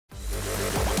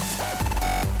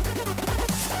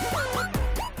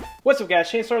What's up guys,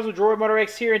 Shane Stars with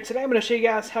DroidMotorX here, and today I'm going to show you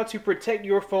guys how to protect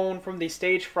your phone from the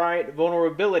Stagefright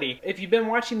vulnerability. If you've been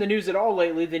watching the news at all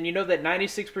lately, then you know that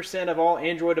 96% of all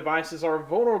Android devices are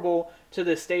vulnerable to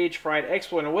the Stagefright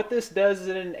exploit. And what this does is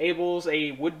it enables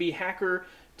a would-be hacker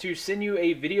to send you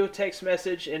a video text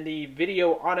message, and the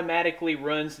video automatically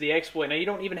runs the exploit. Now you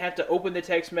don't even have to open the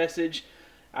text message.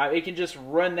 It can just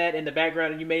run that in the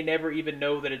background, and you may never even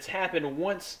know that it's happened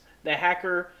once the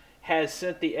hacker has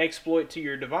sent the exploit to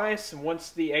your device. And once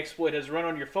the exploit has run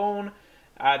on your phone,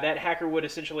 that hacker would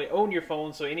essentially own your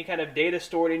phone. So any kind of data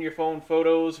stored in your phone,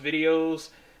 photos, videos,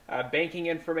 banking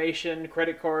information,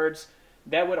 credit cards,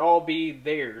 that would all be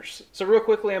theirs. So real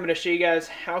quickly, I'm going to show you guys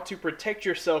how to protect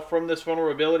yourself from this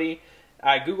vulnerability.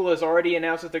 Google has already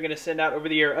announced that they're going to send out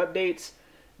over-the-air updates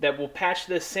that will patch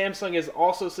this. Samsung has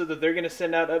also said that they're going to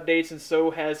send out updates, and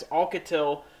so has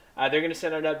Alcatel. They're going to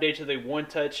send out an update to the One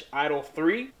Touch Idle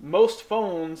 3. Most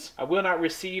phones will not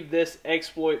receive this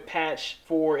exploit patch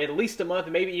for at least a month,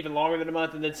 maybe even longer than a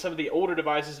month, and then some of the older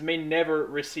devices may never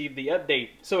receive the update.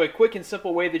 So a quick and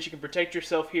simple way that you can protect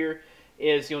yourself here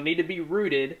is you'll need to be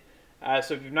rooted.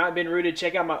 So if you've not been rooted,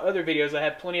 check out my other videos. I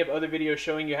have plenty of other videos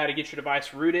showing you how to get your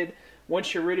device rooted.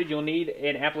 Once you're rooted, you'll need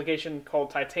an application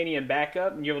called Titanium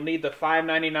Backup, and you'll need the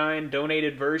 $5.99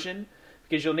 donated version,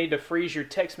 because you'll need to freeze your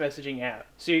text messaging app.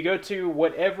 So you go to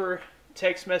whatever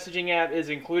text messaging app is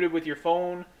included with your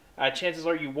phone. Chances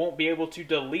are you won't be able to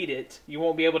delete it. You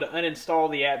won't be able to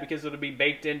uninstall the app because it'll be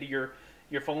baked into your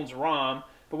phone's ROM.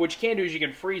 But what you can do is you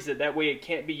can freeze it. That way it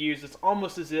can't be used. It's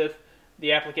almost as if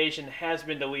the application has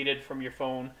been deleted from your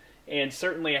phone, and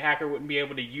certainly a hacker wouldn't be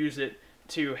able to use it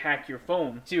to hack your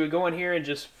phone. So you would go in here and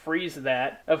just freeze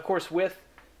that. Of course, with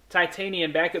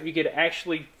Titanium Backup, you could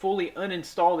actually fully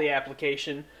uninstall the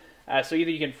application. So either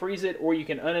you can freeze it or you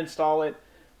can uninstall it.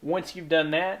 Once you've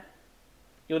done that,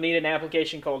 you'll need an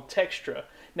application called Textra.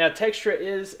 Now, Textra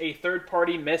is a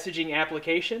third-party messaging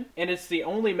application, and it's the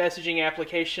only messaging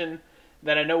application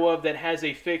that I know of that has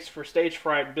a fix for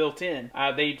Stagefright built in.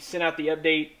 They sent out the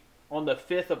update on the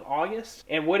 5th of August,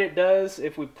 and what it does,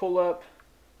 if we pull up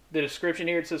the description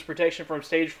here, it says protection from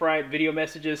Stagefright video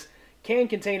messages can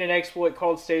contain an exploit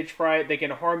called Stagefright. They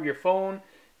can harm your phone.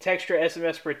 Textra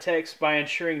SMS protects by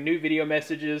ensuring new video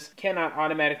messages cannot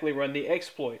automatically run the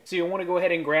exploit. So you'll want to go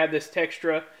ahead and grab this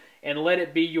Textra and let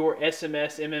it be your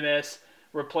SMS, MMS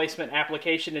replacement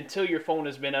application until your phone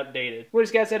has been updated. Well,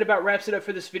 guys, that about wraps it up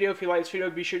for this video. If you like this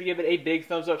video, be sure to give it a big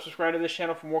thumbs up. Subscribe to this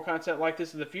channel for more content like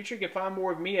this in the future. You can find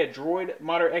more of me at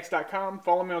DroidMotorX.com.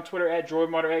 Follow me on Twitter at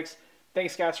DroidMotorX.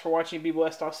 Thanks, guys, for watching. Be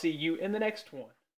blessed. I'll see you in the next one.